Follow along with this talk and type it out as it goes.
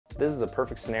This is a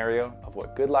perfect scenario of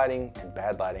what good lighting and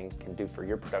bad lighting can do for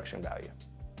your production value.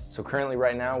 So currently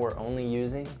right now we're only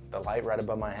using the light right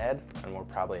above my head, and we're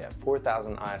probably at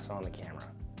 4000 ISO on the camera.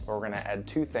 But we're going to add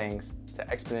two things to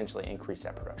exponentially increase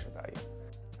that production value.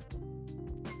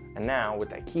 And now with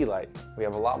that key light, we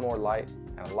have a lot more light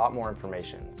and a lot more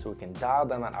information, so we can dial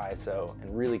down that ISO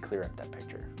and really clear up that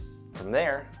picture. From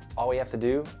there, all we have to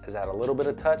do is add a little bit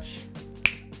of touch,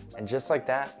 and just like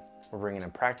that, we're bringing a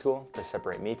practical to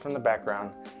separate me from the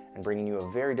background and bringing you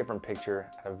a very different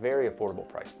picture at a very affordable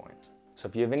price point. So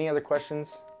if you have any other questions,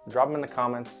 drop them in the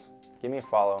comments, give me a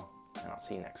follow, and I'll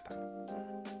see you next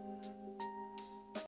time.